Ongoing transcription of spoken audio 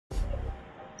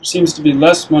there seems to be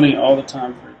less money all the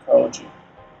time for ecology.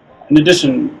 In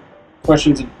addition,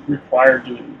 questions require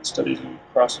doing studies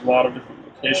across a lot of different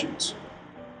locations.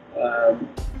 The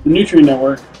nutrient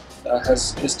network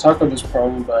is tackled this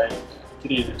problem by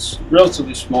getting a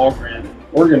relatively small grant and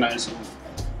organizing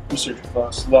research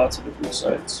across lots of different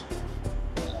sites.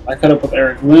 I caught up with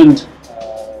Eric Lind,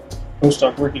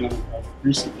 postdoc working on the project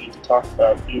recently, to talk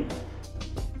about you.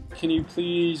 Can you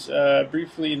please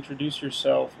briefly introduce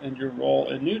yourself and your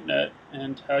role at NutNet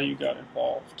and how you got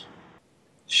involved?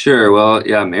 Sure. Well,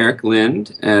 yeah, I'm Eric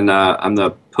Lind, and I'm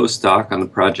the postdoc on the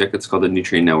project. It's called the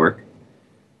Nutrient Network.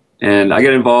 And I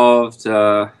got involved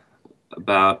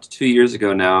about 2 years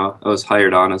ago now. I was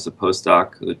hired on as a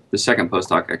postdoc, the second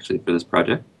postdoc actually for this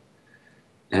project.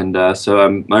 And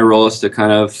so my role is to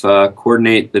kind of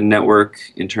coordinate the network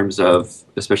in terms of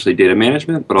especially data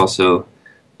management, but also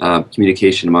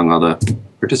communication among all the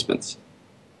participants.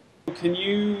 Can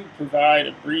you provide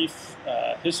a brief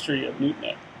history of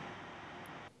NutNet?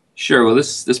 Sure. Well,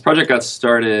 this project got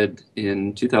started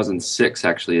in 2006,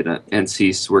 actually, at an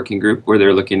NCEAS working group where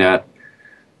they're looking at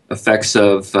effects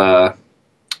of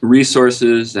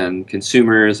resources and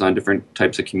consumers on different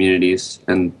types of communities.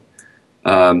 And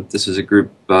this is a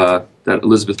group that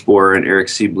Elizabeth Bohr and Eric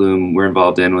Seablum were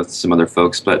involved in with some other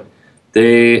folks. But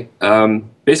they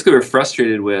basically were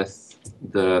frustrated with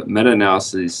the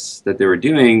meta-analyses that they were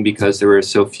doing because there were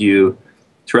so few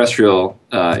terrestrial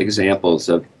examples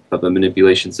of the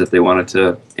manipulations that they wanted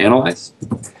to analyze.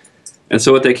 And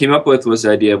so what they came up with was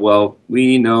the idea of, well,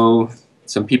 we know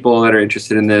some people that are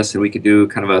interested in this, and we could do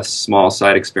kind of a small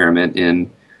side experiment in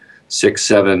 6,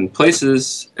 7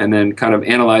 places and then kind of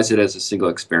analyze it as a single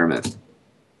experiment.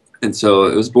 And so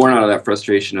it was born out of that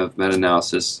frustration of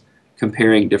meta-analysis,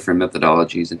 comparing different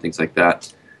methodologies and things like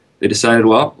that. They decided,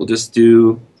 well, we'll just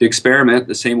do the experiment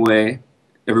the same way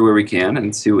everywhere we can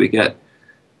and see what we get.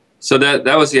 So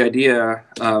that was the idea.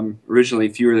 Originally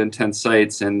fewer than 10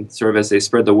 sites, and sort of as they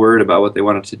spread the word about what they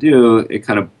wanted to do, it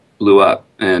kind of blew up.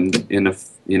 And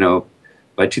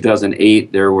by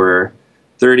 2008 there were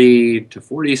 30 to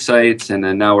 40 sites, and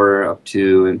then now we're up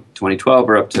to, in 2012,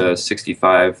 we're up to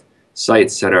 65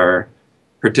 sites that are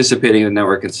participating in the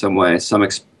network in some way. Some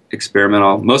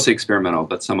experimental, mostly experimental,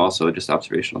 but some also just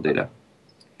observational data.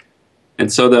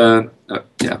 And so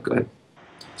yeah, go ahead.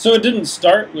 So it didn't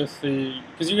start with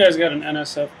because you guys got an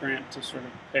NSF grant to sort of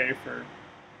pay for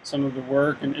some of the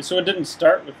work, and so it didn't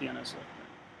start with the NSF grant.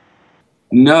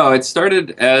 No, it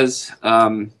started as,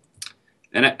 and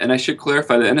I should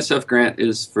clarify, the NSF grant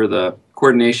is for the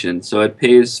coordination, so it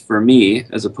pays for me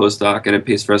as a postdoc, and it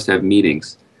pays for us to have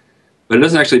meetings. But it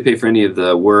doesn't actually pay for any of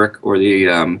the work or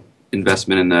the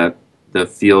investment in the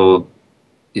field,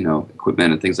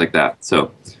 equipment and things like that.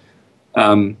 So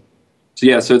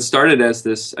yeah, so it started as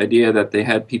this idea that they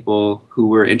had people who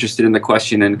were interested in the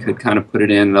question and could kind of put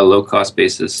it in a low-cost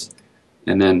basis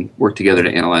and then work together to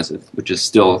analyze it, which is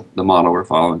still the model we're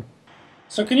following.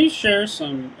 So can you share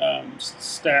some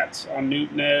stats on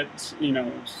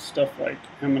NutNet, stuff like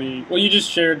how many, well, you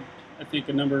just shared, I think,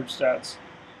 a number of stats,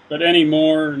 but any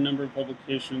more, number of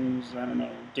publications, I don't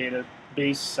know,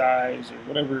 database size, or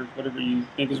whatever you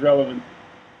think is relevant?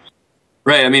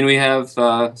 Right. I mean, we have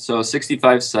so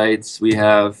 65 sites. We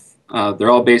have they're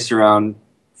all based around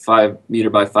 5 meter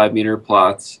by 5 meter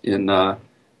plots. I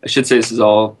should say this is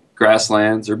all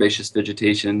grasslands, herbaceous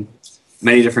vegetation,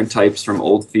 many different types, from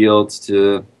old fields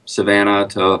to savanna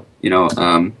to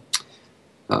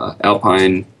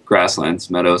alpine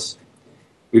grasslands, meadows.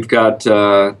 We've got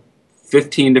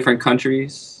 15 different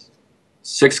countries,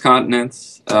 6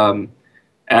 continents.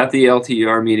 At the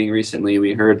LTER meeting recently,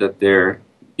 we heard that there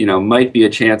might be a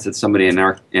chance that somebody in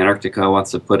Antarctica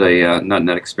wants to put a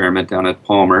NutNet experiment down at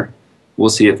Palmer. We'll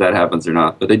see if that happens or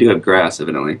not, but they do have grass,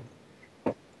 evidently.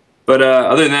 But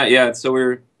other than that, yeah, so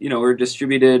we're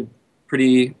distributed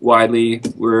pretty widely.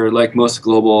 We're, like most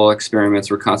global experiments,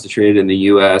 we're concentrated in the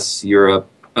US, Europe,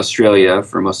 Australia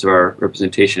for most of our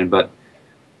representation. But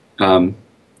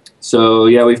so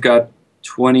yeah, we've got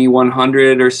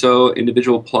 2,100 or so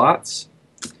individual plots,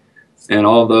 and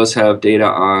all of those have data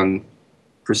on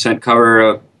percent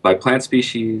cover by plant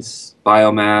species,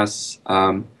 biomass.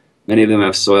 Many of them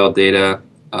have soil data,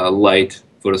 light,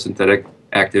 photosynthetic,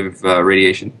 active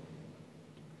radiation.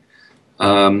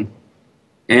 And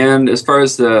as far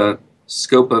as the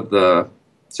scope of the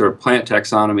sort of plant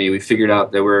taxonomy, we figured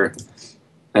out that we're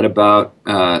at about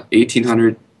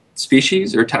 1,800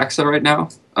 species or taxa right now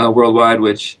worldwide,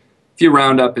 which, if you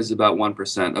round up, is about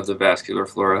 1% of the vascular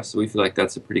flora. So we feel like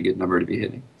that's a pretty good number to be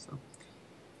hitting. So.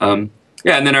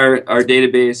 Yeah, and then our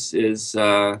database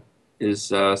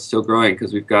is still growing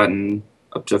because we've gotten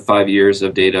up to 5 years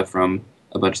of data from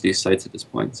a bunch of these sites at this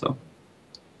point. So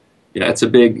yeah, it's a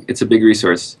big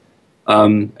resource.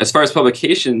 As far as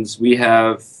publications, we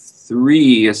have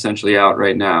 3 essentially out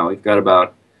right now. We've got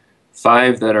about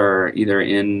 5 that are either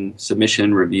in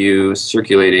submission, review,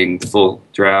 circulating full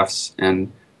drafts,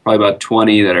 and probably about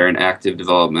 20 that are in active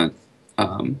development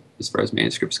as far as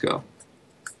manuscripts go.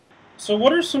 So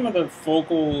what are some of the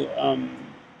focal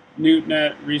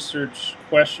NutNet research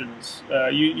questions?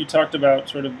 You talked about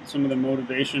sort of some of the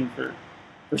motivation for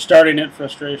starting it,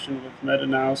 frustration with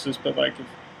meta-analysis, but like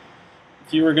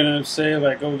if you were going to say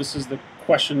like, oh, this is the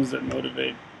questions that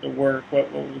motivate the work,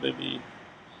 what would they be?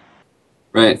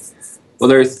 Right. Well,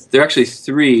 there are actually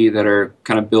 3 that are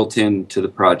kind of built into the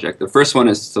project. The first one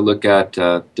is to look at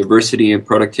diversity and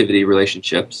productivity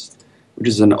relationships, which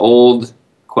is an old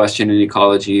question in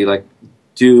ecology, like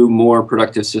do more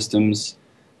productive systems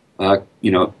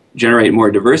generate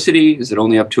more diversity? Is it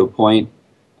only up to a point?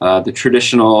 The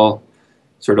traditional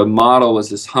sort of model was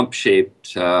this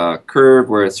hump-shaped curve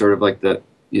where it's sort of like the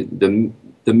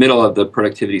middle of the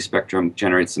productivity spectrum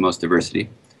generates the most diversity.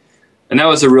 And that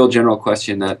was a real general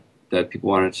question that people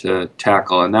wanted to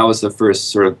tackle, and that was the first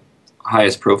sort of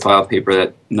highest profile paper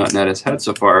that NutNet has had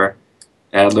so far,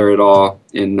 Adler et al.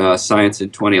 In Science in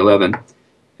 2011.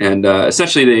 And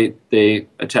essentially they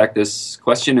attacked this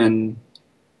question and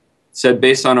said,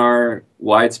 based on our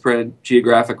widespread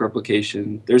geographic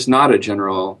replication, there's not a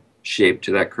general shape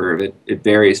to that curve. It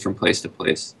varies from place to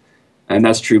place. And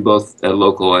that's true both at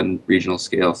local and regional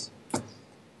scales.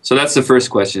 So that's the first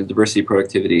question, diversity,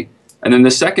 productivity. And then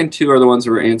the second 2 are the ones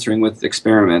we're answering with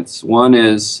experiments. One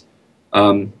is,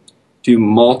 do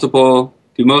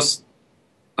most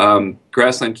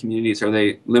grassland communities, are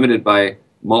they limited by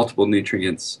multiple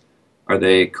nutrients? Are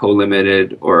they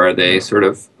co-limited, or are they sort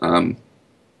of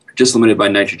just limited by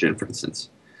nitrogen, for instance?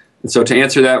 And so to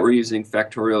answer that, we're using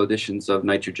factorial additions of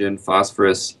nitrogen,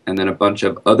 phosphorus, and then a bunch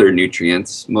of other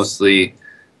nutrients, mostly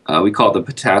we call it the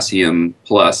potassium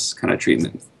plus kind of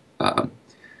treatment.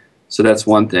 So that's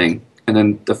one thing. And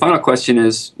then the final question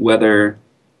is whether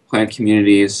plant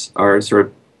communities are sort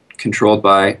of controlled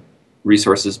by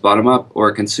resources bottom up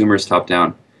or consumers top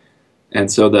down.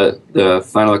 And so the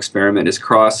final experiment is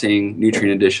crossing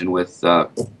nutrient addition with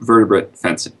vertebrate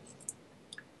fencing.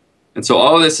 And so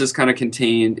all of this is kind of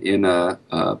contained in a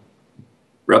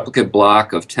replicate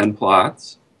block of 10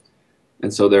 plots.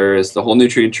 And so there is the whole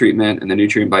nutrient treatment and the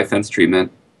nutrient by fence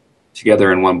treatment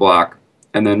together in one block.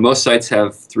 And then most sites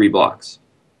have 3 blocks.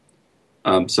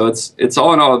 So it's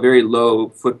all in all a very low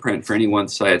footprint for any one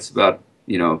site. It's about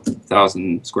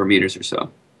 1,000 square meters or so,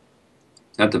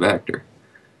 at the vector.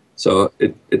 So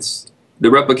it's the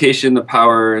replication, the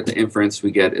power, the inference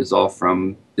we get is all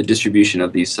from the distribution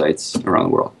of these sites around the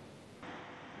world.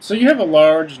 So you have a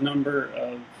large number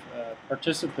of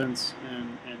participants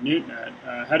in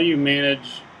NutNet. How do you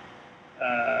manage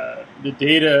the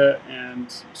data?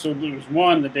 And so there was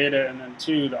 1, the data, and then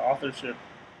 2, the authorship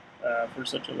for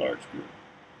such a large group.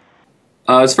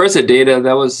 As far as the data,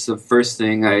 that was the first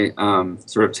thing I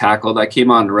sort of tackled. I came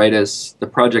on right as the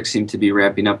project seemed to be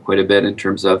ramping up quite a bit in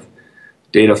terms of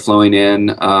data flowing in.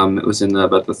 It was in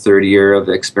about the 3rd year of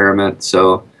the experiment,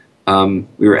 so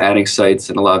we were adding sites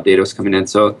and a lot of data was coming in.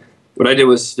 So what I did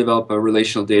was develop a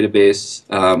relational database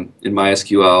in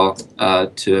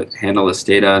MySQL to handle this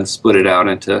data and split it out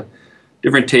into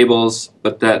different tables,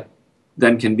 but that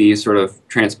then can be sort of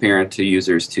transparent to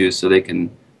users too, so they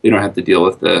don't have to deal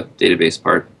with the database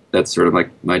part. That's sort of like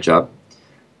my job.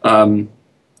 And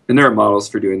there are models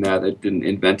for doing that. I didn't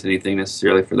invent anything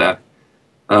necessarily for that.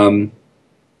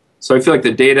 So I feel like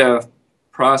the data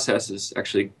process is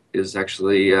actually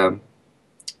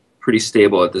pretty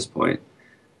stable at this point.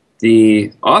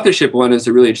 The authorship one is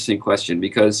a really interesting question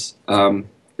because,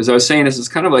 as I was saying, this is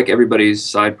kind of like everybody's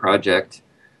side project,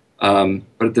 but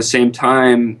at the same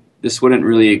time, this wouldn't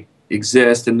really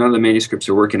exist, and none of the manuscripts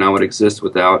we're working on would exist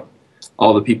without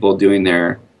all the people doing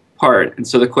their part. And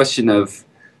so the question of,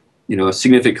 a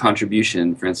significant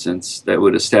contribution, for instance, that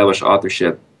would establish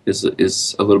authorship is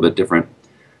a little bit different.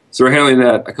 So we're handling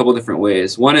that a couple different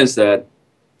ways. One is that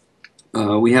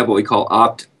we have what we call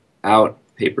opt-out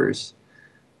papers,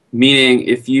 meaning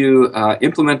if you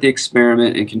implement the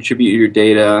experiment and contribute your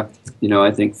data,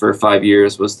 I think for 5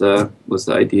 years was the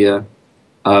idea,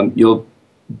 you'll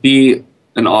be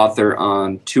an author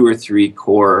on 2 or 3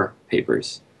 core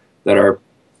papers that are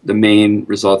the main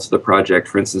results of the project.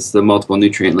 For instance, the multiple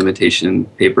nutrient limitation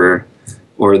paper,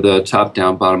 or the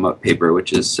top-down, bottom-up paper,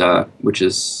 which is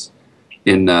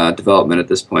in development at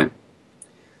this point.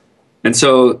 And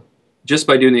so, just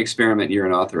by doing the experiment, you're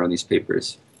an author on these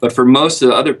papers. But for most of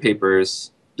the other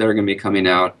papers that are going to be coming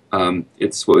out,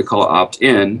 it's what we call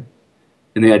opt-in,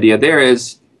 And the idea there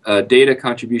is data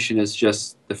contribution is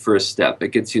just the first step. It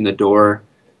gets you in the door.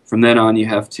 From then on, you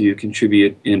have to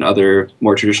contribute in other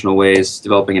more traditional ways,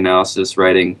 developing analysis,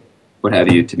 writing, what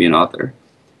have you, to be an author.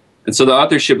 And so the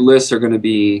authorship lists are going to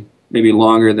be maybe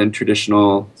longer than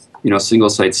traditional, single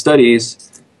site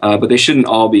studies, but they shouldn't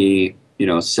all be,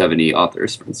 70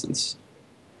 authors, for instance.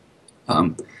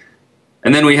 And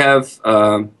then we have,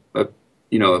 a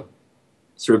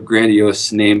sort of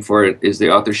grandiose name for it is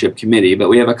the authorship committee, but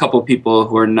we have a couple people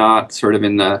who are not sort of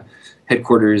in the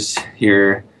headquarters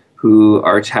here who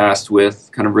are tasked with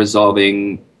kind of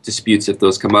resolving disputes if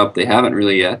those come up. They haven't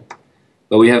really yet,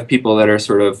 but we have people that are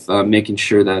sort of making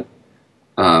sure that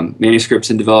manuscripts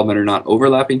in development are not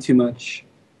overlapping too much,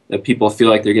 that people feel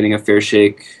like they're getting a fair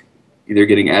shake, either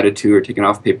getting added to or taken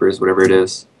off papers, whatever it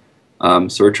is.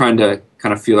 So we're trying to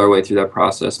kind of feel our way through that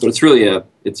process, but it's really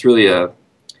a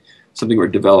something we're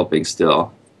developing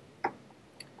still.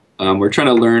 We're trying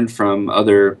to learn from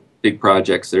other big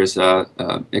projects. There's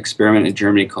an experiment in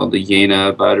Germany called the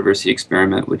Jena Biodiversity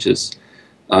Experiment, which is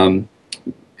a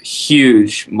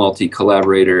huge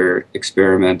multi-collaborator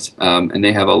experiment, and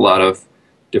they have a lot of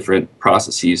different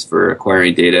processes for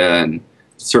acquiring data, and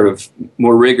sort of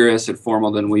more rigorous and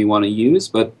formal than we want to use,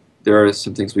 but there are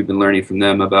some things we've been learning from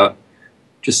them about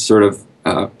just sort of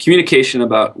communication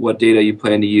about what data you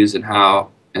plan to use and how,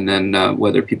 and then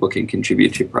whether people can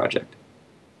contribute to your project.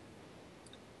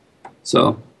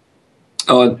 So,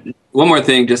 one more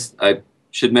thing, just I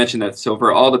should mention that, so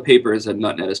for all the papers that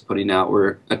NutNet is putting out,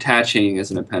 we're attaching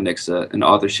as an appendix an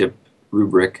authorship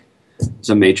rubric. It's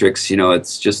a matrix,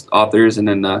 it's just authors and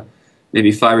then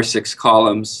maybe 5 or 6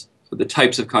 columns of the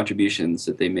types of contributions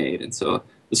that they made. And so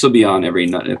this will be on every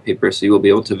NutNet paper, so you will be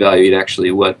able to evaluate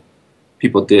actually what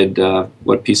people did,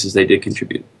 what pieces they did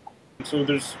contribute. So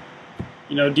there's,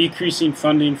 decreasing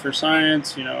funding for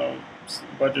science,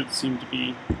 budgets seem to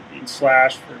be being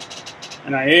slashed for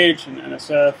NIH and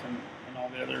NSF and all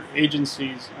the other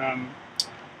agencies.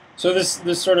 So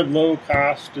this sort of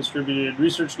low-cost distributed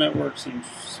research network seems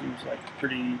like a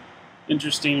pretty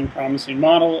interesting and promising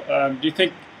model.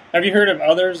 Have you heard of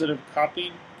others that have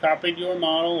copied your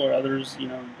model, or others,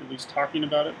 at least talking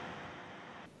about it?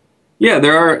 Yeah,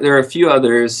 there are a few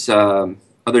others,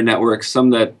 other networks, some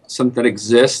that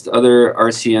exist, other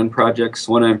RCN projects.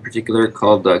 One in particular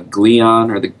called GLEON,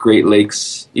 or the Great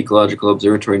Lakes Ecological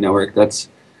Observatory Network. That's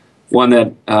one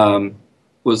that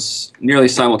was nearly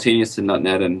simultaneous to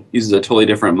NutNet and uses a totally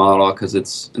different model because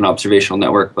it's an observational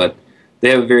network, but they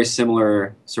have a very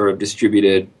similar sort of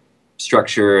distributed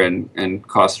structure and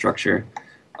cost structure.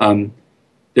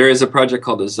 There is a project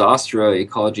called the Zostra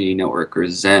Ecology Network, or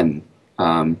ZEN,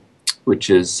 which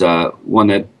is one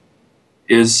that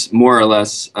is more or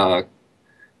less an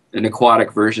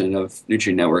aquatic version of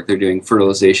Nutrient Network. They're doing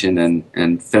fertilization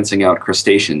and fencing out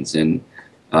crustaceans in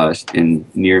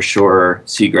near-shore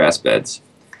seagrass beds.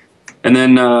 And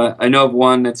then I know of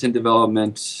one that's in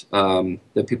development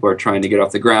that people are trying to get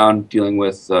off the ground, dealing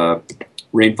with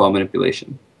rainfall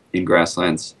manipulation in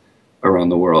grasslands around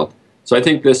the world. So I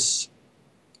think this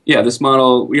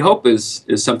model, we hope, is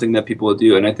something that people will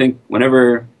do. And I think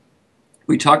whenever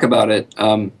we talk about it,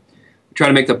 we try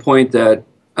to make the point that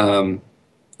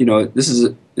this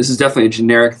is definitely a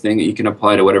generic thing that you can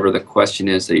apply to whatever the question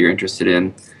is that you're interested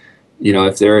in.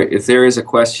 If there is a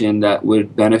question that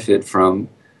would benefit from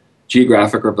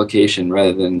geographic replication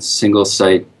rather than single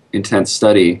site intense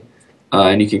study,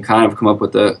 and you can kind of come up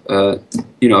with a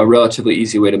relatively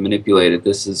easy way to manipulate it,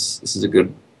 this is a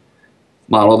good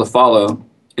model to follow.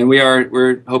 And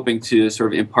we're hoping to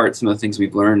sort of impart some of the things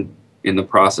we've learned in the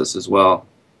process as well.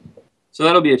 So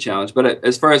that'll be a challenge. But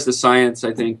as far as the science,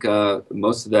 I think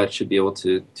most of that should be able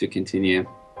to continue.